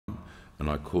and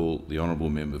I call the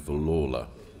honourable member for Lawler.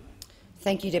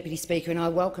 Thank you, Deputy Speaker, and I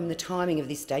welcome the timing of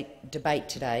this debate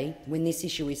today when this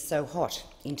issue is so hot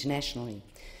internationally.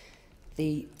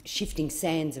 The shifting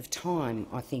sands of time,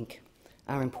 I think,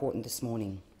 are important this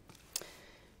morning.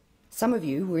 Some of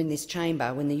you were in this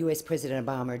chamber when the US President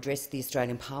Obama addressed the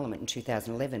Australian Parliament in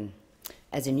 2011.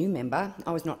 As a new member,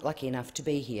 I was not lucky enough to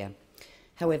be here.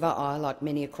 However, I, like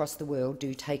many across the world,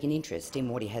 do take an interest in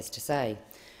what he has to say.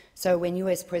 So when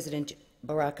US President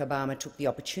Barack Obama took the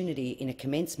opportunity in a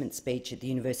commencement speech at the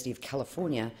University of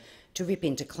California to rip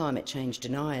into climate change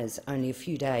deniers only a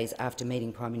few days after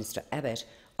meeting Prime Minister Abbott,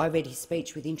 I read his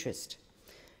speech with interest.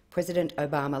 President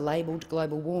Obama labelled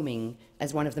global warming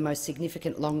as one of the most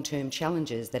significant long-term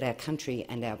challenges that our country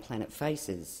and our planet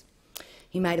faces.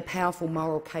 He made a powerful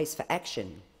moral case for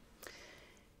action.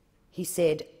 He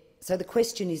said, "So the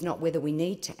question is not whether we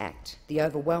need to act. The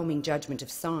overwhelming judgment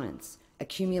of science,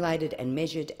 accumulated and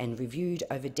measured and reviewed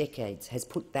over decades, has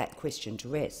put that question to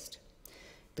rest.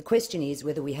 The question is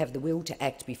whether we have the will to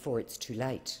act before it's too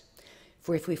late.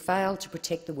 For if we fail to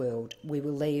protect the world, we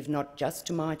will leave not just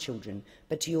to my children,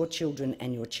 but to your children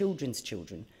and your children's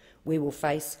children. We will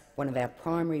face one of our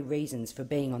primary reasons for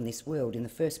being on this world in the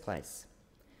first place.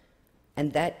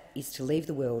 And that is to leave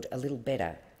the world a little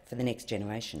better for the next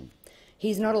generation." He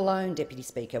is not alone, Deputy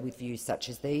Speaker, with views such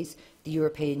as these. The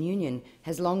European Union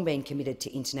has long been committed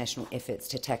to international efforts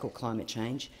to tackle climate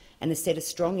change and has set a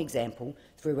strong example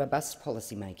through robust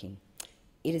policy making.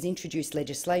 It has introduced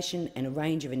legislation and a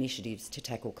range of initiatives to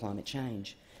tackle climate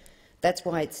change. That's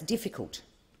why it's difficult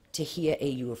to hear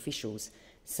EU officials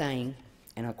saying,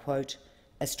 and I quote,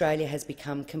 "Australia has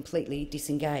become completely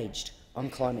disengaged on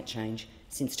climate change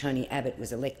since Tony Abbott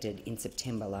was elected in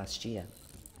September last year."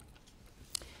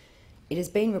 It has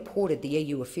been reported the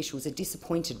EU officials are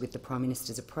disappointed with the Prime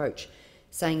Minister's approach,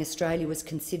 saying Australia was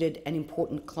considered an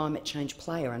important climate change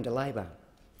player under Labor.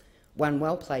 One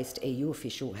well-placed EU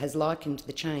official has likened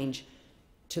the change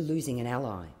to losing an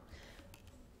ally.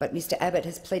 But Mr Abbott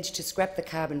has pledged to scrap the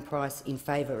carbon price in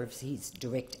favour of his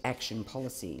direct action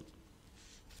policy.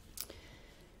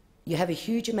 You have a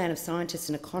huge amount of scientists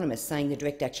and economists saying the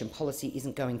direct action policy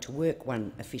isn't going to work,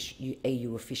 one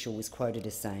EU official was quoted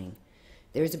as saying.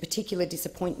 There is a particular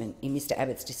disappointment in Mr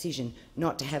Abbott's decision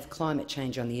not to have climate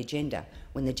change on the agenda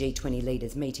when the G20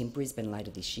 leaders meet in Brisbane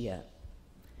later this year.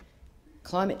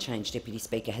 Climate change, Deputy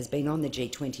Speaker, has been on the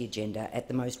G20 agenda at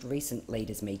the most recent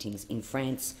leaders' meetings in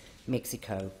France,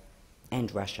 Mexico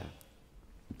and Russia.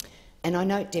 And I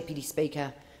note, Deputy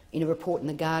Speaker, in a report in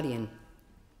The Guardian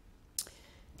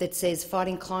that says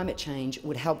fighting climate change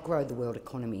would help grow the world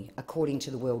economy, according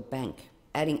to the World Bank,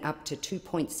 adding up to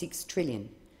 $2.6 trillion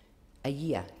a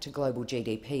year to global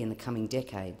GDP in the coming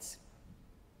decades.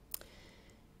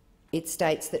 It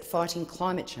states that fighting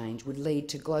climate change would lead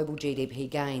to global GDP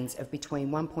gains of between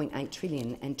 $1.8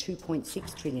 trillion and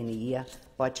 $2.6 trillion a year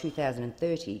by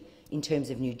 2030 in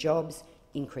terms of new jobs,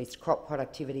 increased crop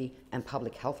productivity and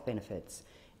public health benefits.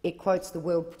 It quotes the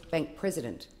World Bank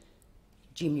President,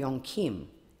 Jim Yong Kim,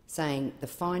 saying the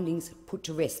findings put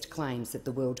to rest claims that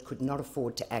the world could not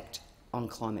afford to act on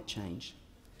climate change.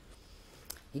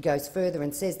 He goes further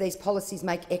and says these policies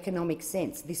make economic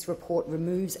sense. This report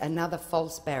removes another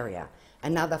false barrier,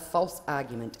 another false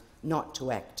argument not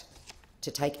to act,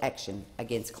 to take action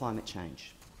against climate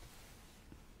change.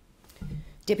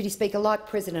 Deputy Speaker, like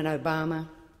President Obama,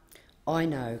 I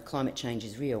know climate change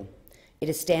is real. It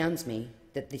astounds me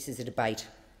that this is a debate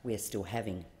we are still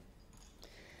having.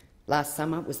 Last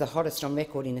summer was the hottest on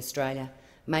record in Australia.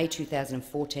 May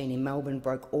 2014 in Melbourne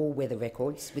broke all weather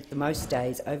records, with the most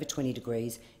days over 20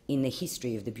 degrees in the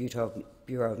history of the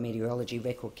Bureau of Meteorology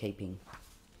record keeping.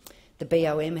 The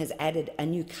BOM has added a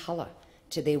new colour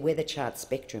to their weather chart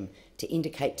spectrum to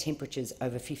indicate temperatures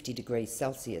over 50 degrees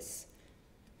Celsius.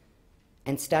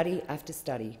 And study after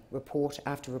study, report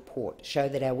after report show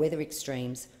that our weather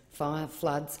extremes, fire,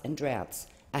 floods and droughts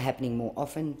are happening more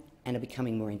often and are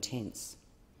becoming more intense.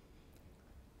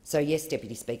 So yes,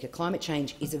 Deputy Speaker, climate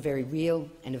change is a very real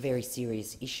and a very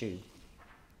serious issue.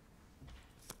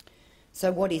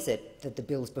 So what is it that the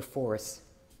bills before us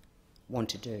want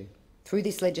to do? Through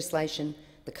this legislation,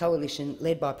 the coalition,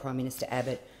 led by Prime Minister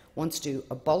Abbott, wants to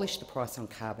abolish the price on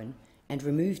carbon and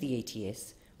remove the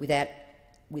ETS without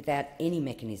any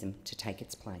mechanism to take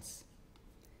its place.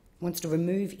 It wants to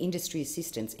remove industry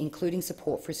assistance, including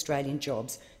support for Australian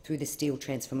jobs through the Steel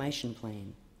Transformation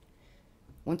Plan.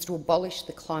 Wants to abolish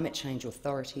the Climate Change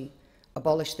Authority,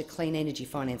 abolish the Clean Energy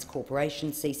Finance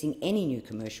Corporation, ceasing any new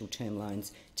commercial term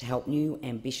loans to help new,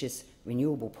 ambitious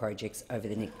renewable projects over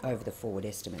the forward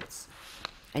estimates.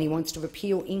 And he wants to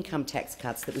repeal income tax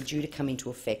cuts that were due to come into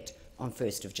effect on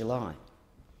 1 July.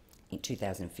 in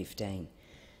 2015.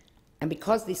 And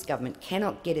because this government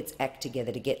cannot get its act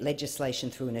together to get legislation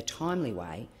through in a timely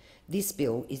way, this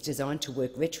bill is designed to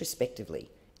work retrospectively,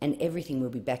 and everything will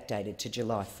be backdated to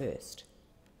July 1st.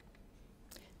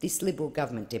 This Liberal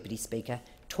government, Deputy Speaker,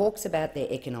 talks about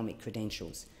their economic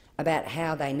credentials, about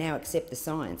how they now accept the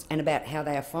science, and about how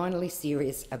they are finally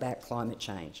serious about climate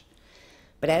change.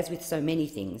 But as with so many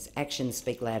things, actions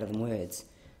speak louder than words.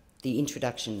 The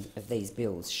introduction of these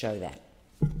bills show that.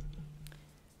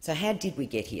 So how did we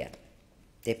get here,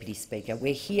 Deputy Speaker?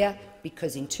 We're here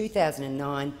because in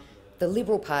 2009 the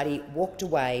Liberal Party walked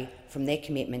away from their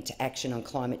commitment to action on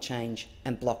climate change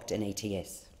and blocked an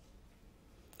ETS.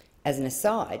 As an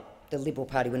aside, the Liberal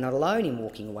Party were not alone in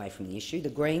walking away from the issue. The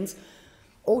Greens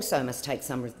also must take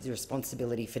some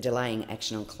responsibility for delaying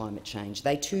action on climate change.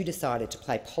 They too decided to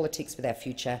play politics with our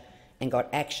future and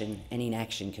got action and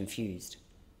inaction confused.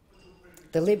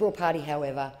 The Liberal Party,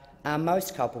 however, are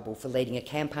most culpable for leading a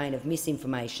campaign of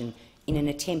misinformation in an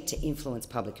attempt to influence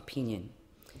public opinion.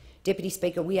 Deputy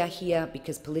Speaker, we are here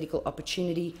because political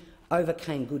opportunity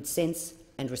overcame good sense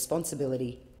and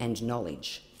responsibility and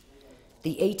knowledge.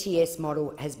 The ETS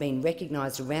model has been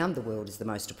recognised around the world as the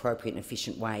most appropriate and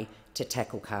efficient way to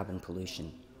tackle carbon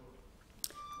pollution.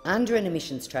 Under an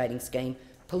emissions trading scheme,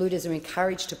 polluters are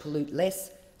encouraged to pollute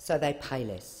less so they pay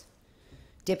less.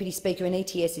 Deputy Speaker, an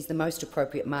ETS is the most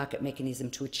appropriate market mechanism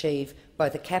to achieve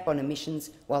both a cap on emissions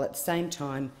while at the same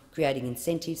time creating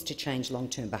incentives to change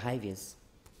long-term behaviours.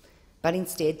 But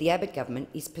instead, the Abbott government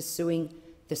is pursuing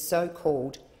the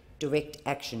so-called direct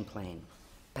action plan,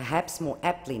 perhaps more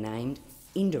aptly named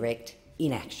indirect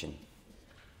inaction.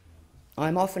 I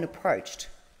am often approached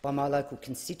by my local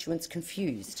constituents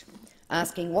confused,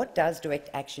 asking what does direct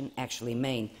action actually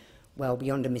mean? Well,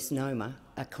 beyond a misnomer,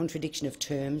 a contradiction of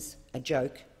terms, a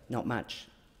joke, not much.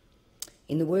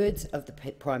 In the words of the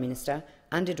Prime Minister,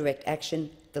 under direct action,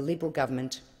 the Liberal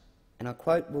government, and I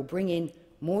quote, will bring in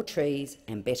more trees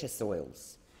and better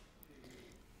soils.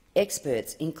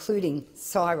 Experts, including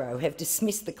CSIRO, have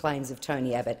dismissed the claims of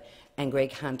Tony Abbott and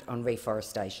Greg Hunt on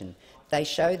reforestation. They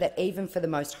show that even for the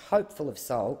most hopeful of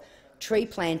soul, tree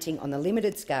planting on the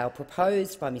limited scale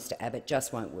proposed by Mr Abbott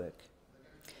just won't work.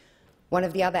 One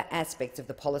of the other aspects of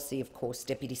the policy, of course,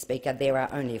 Deputy Speaker, there are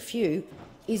only a few,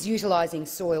 is utilising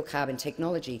soil carbon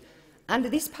technology. Under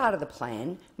this part of the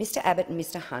plan, Mr Abbott and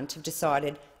Mr Hunt have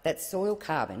decided that soil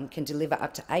carbon can deliver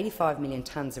up to 85 million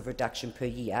tonnes of reduction per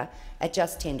year at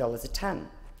just $10 a tonne.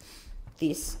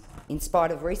 This, in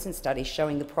spite of recent studies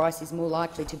showing the price is more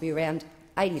likely to be around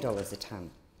 $80 a tonne.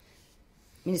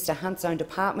 Minister Hunt's own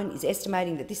department is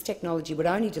estimating that this technology would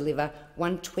only deliver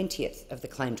 1/20th of the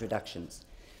claimed reductions.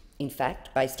 In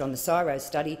fact, based on the CSIRO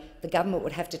study, the government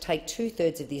would have to take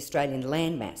 2/3 of the Australian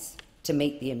landmass to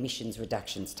meet the emissions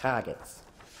reductions targets.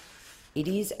 It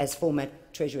is, as former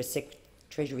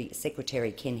Treasury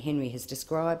Secretary Ken Henry has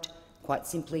described, quite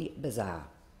simply bizarre.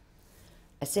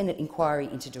 A Senate inquiry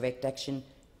into direct action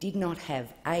did not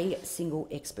have a single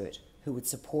expert who would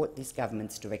support this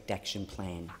government's direct action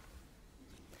plan.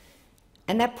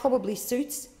 And that probably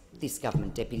suits this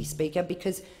government, Deputy Speaker,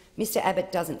 because Mr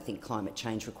Abbott doesn't think climate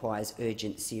change requires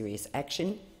urgent, serious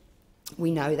action. We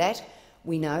know that.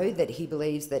 We know that he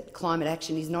believes that climate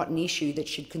action is not an issue that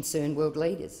should concern world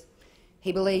leaders.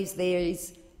 He believes there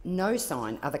is no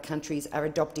sign other countries are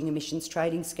adopting emissions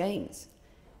trading schemes,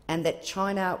 and that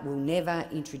China will never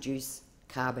introduce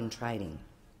carbon trading.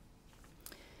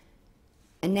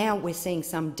 And now we're seeing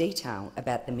some detail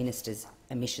about the Minister's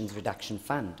Emissions Reduction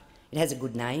Fund. It has a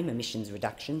good name, emissions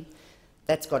reduction.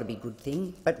 That's got to be a good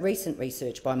thing, but recent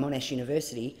research by Monash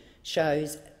University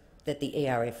shows that the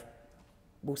ERF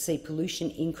will see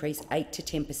pollution increase 8 to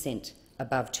 10%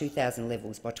 above 2000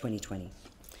 levels by 2020,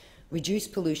 reduce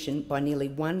pollution by nearly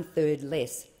 1/3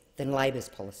 less than Labor's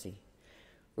policy,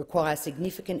 require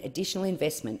significant additional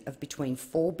investment of between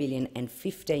 $4 billion and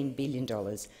 $15 billion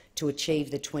to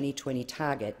achieve the 2020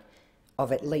 target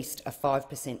of at least a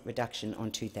 5% reduction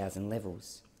on 2000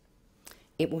 levels.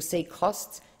 It will see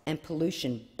costs and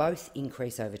pollution both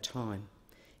increase over time,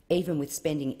 even with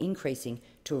spending increasing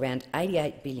to around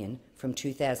 $88 billion from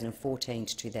 2014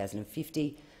 to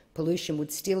 2050. Pollution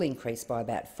would still increase by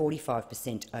about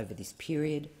 45% over this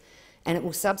period, and it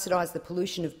will subsidise the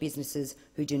pollution of businesses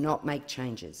who do not make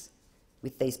changes,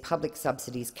 with these public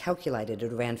subsidies calculated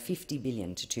at around $50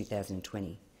 billion to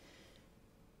 2020.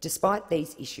 Despite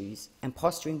these issues and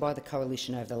posturing by the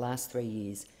Coalition over the last 3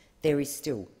 years, there is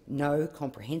still no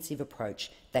comprehensive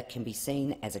approach that can be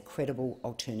seen as a credible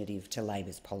alternative to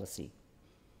Labor's policy.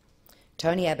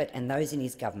 Tony Abbott and those in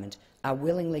his government are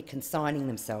willingly consigning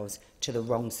themselves to the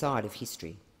wrong side of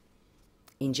history.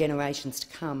 In generations to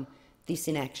come, this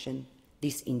inaction,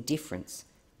 this indifference,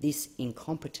 this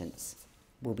incompetence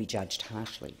will be judged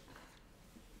harshly.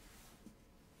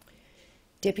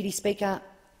 Deputy Speaker,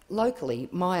 locally,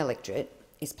 my electorate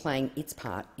is playing its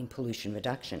part in pollution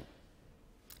reduction.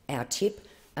 Our tip,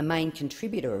 a main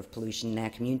contributor of pollution in our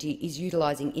community, is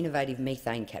utilising innovative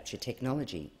methane capture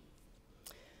technology.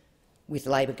 With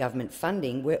Labor government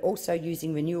funding, we're also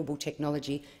using renewable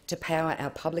technology to power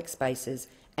our public spaces,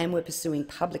 and we're pursuing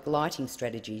public lighting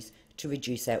strategies to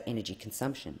reduce our energy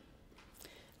consumption.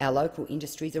 Our local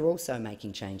industries are also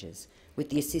making changes with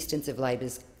the assistance of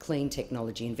Labor's clean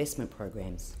technology investment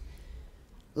programs.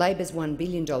 Labor's $1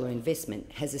 billion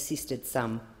investment has assisted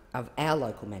some of our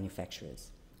local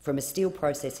manufacturers, from a steel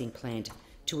processing plant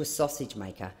to a sausage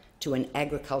maker to an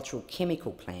agricultural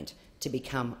chemical plant, to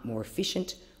become more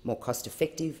efficient, more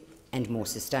cost-effective and more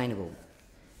sustainable.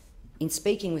 In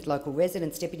speaking with local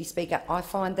residents, Deputy Speaker, I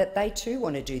find that they too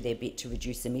want to do their bit to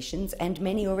reduce emissions, and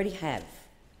many already have.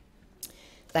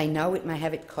 They know it may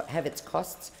have its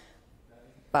costs,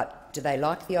 but do they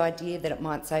like the idea that it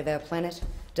might save our planet?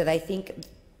 Do they think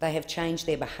they have changed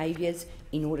their behaviours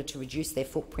in order to reduce their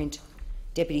footprint?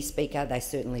 Deputy Speaker, they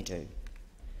certainly do.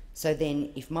 So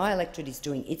then, if my electorate is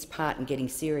doing its part in getting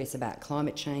serious about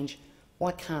climate change,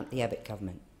 why can't the Abbott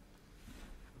government?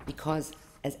 Because,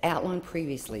 as outlined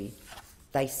previously,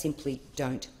 they simply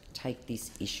don't take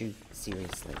this issue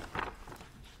seriously.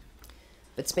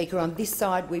 But, Speaker, on this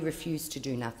side we refuse to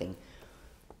do nothing.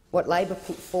 What Labor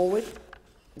put forward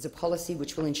is a policy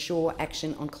which will ensure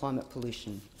action on climate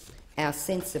pollution. Our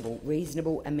sensible,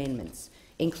 reasonable amendments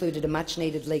included a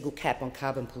much-needed legal cap on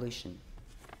carbon pollution,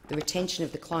 the retention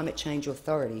of the Climate Change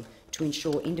Authority to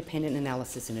ensure independent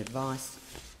analysis and advice,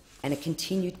 and a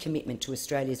continued commitment to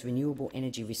Australia's renewable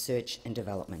energy research and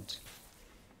development.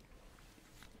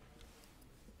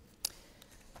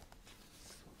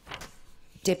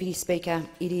 Deputy Speaker,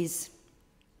 it is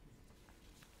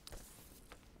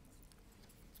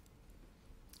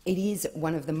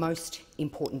one of the most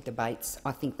important debates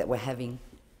I think that we're having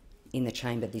in the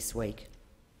chamber this week,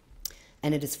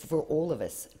 and it is for all of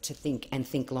us to think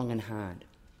long and hard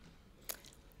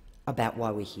about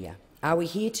why we're here. Are we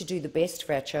here to do the best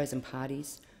for our chosen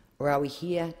parties, or are we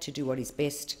here to do what is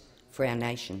best for our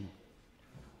nation?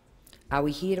 Are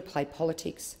we here to play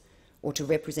politics or to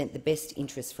represent the best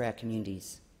interests for our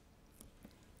communities?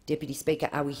 Deputy Speaker,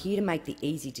 are we here to make the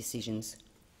easy decisions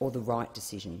or the right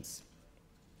decisions?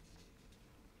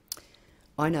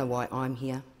 I know why I'm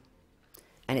here,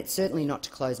 and it's certainly not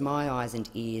to close my eyes and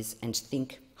ears and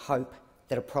hope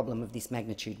that a problem of this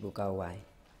magnitude will go away.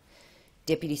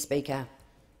 Deputy Speaker,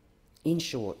 in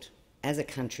short, as a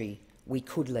country, we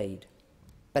could lead,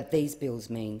 but these bills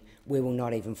mean we will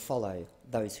not even follow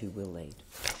those who will lead.